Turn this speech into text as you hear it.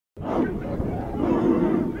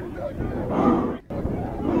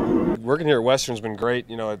Working here at Western's been great.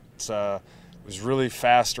 You know, it was really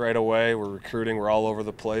fast right away. We're recruiting, we're all over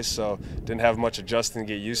the place, so didn't have much adjusting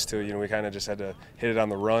to get used to. You know, we kind of just had to hit it on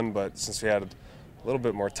the run, but since we had a little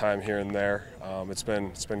bit more time here and there, it's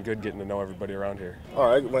been good getting to know everybody around here.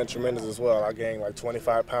 Oh, it went tremendous as well. I gained like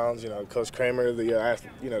 25 pounds. You know, Coach Kramer,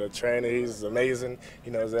 the trainer, he's amazing.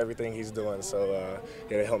 He knows everything he's doing, so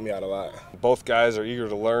yeah, they helped me out a lot. Both guys are eager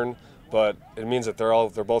to learn, but it means that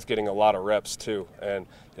they're both getting a lot of reps too, and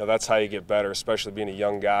you know that's how you get better, especially being a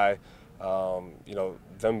young guy. You know,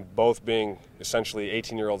 them both being essentially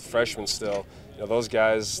 18-year-old freshmen still, you know, those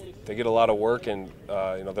guys, they get a lot of work, and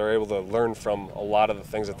you know, they're able to learn from a lot of the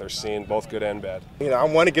things that they're seeing, both good and bad. You know, I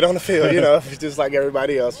want to get on the field, you know, just like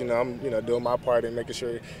everybody else. You know, I'm doing my part in making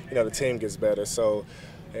sure the team gets better. So,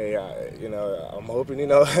 hey, you know, I'm hoping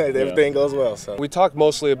that everything goes well. So we talked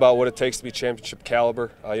mostly about what it takes to be championship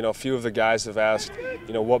caliber. You know, a few of the guys have asked,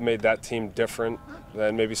 you know, what made that team different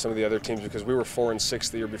than maybe some of the other teams, because we were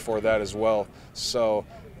 4-6 the year before that as well. So,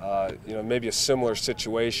 you know, maybe a similar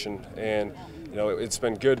situation, and you know, it's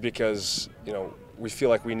been good because you know we feel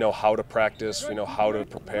like we know how to practice, we know how to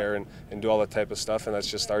prepare and do all that type of stuff, and that's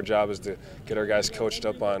just our job, is to get our guys coached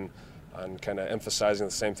up on kind of emphasizing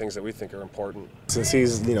the same things that we think are important. Since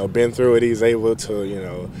he's been through it, he's able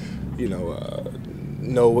to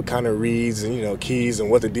know what kind of reads and keys and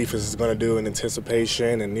what the defense is going to do in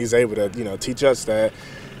anticipation, and he's able to teach us that.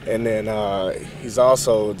 And then he's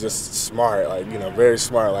also just smart, like very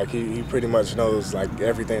smart. Like he pretty much knows like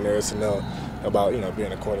everything there is to know about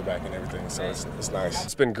being a quarterback and everything. So it's nice.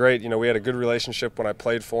 It's been great. You know, we had a good relationship when I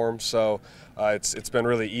played for him, so it's been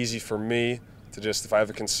really easy for me to just, if I have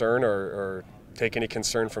a concern or take any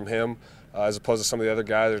concern from him, as opposed to some of the other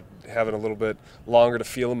guys are having a little bit longer to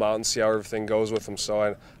feel him out and see how everything goes with him.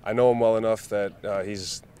 So I know him well enough that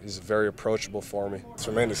he's very approachable for me.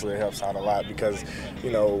 Tremendously, it helps out a lot because,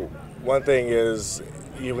 one thing is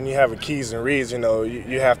when you have a keys and reads,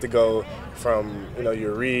 you have to go from,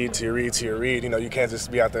 your read to your read to your read. You can't just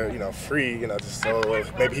be out there, free, just so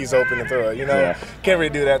maybe he's open and throw it. Can't really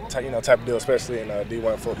do that, type of deal, especially in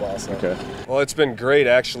D1 football. So. Okay. Well, it's been great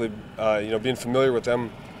actually, being familiar with them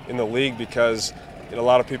in the league, because a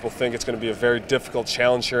lot of people think it's going to be a very difficult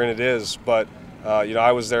challenge here, and it is. But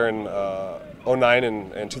I was there in 09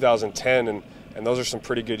 and 2010, and those are some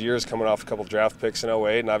pretty good years, coming off a couple draft picks in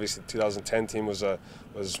 08, and obviously the 2010 team was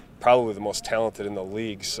probably the most talented in the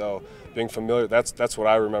league. So being familiar, that's what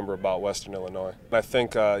I remember about Western Illinois. I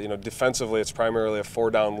think defensively it's primarily a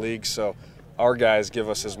 4-down league, so our guys give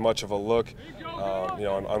us as much of a look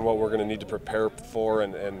on what we're going to need to prepare for,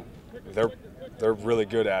 and they're really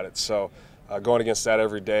good at it. So going against that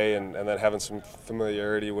every day, and then having some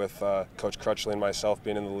familiarity with Coach Crutchley and myself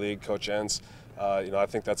being in the league, Coach Entz, I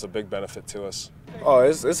think that's a big benefit to us. Oh,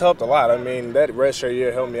 it's helped a lot. I mean, that redshirt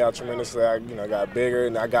year helped me out tremendously. I got bigger,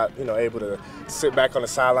 and I got able to sit back on the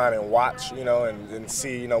sideline and watch and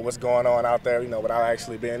see what's going on out there without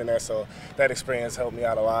actually being in there. So that experience helped me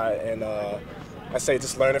out a lot, and I say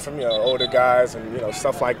just learning from older guys and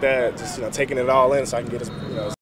stuff like that. Just taking it all in so I can get as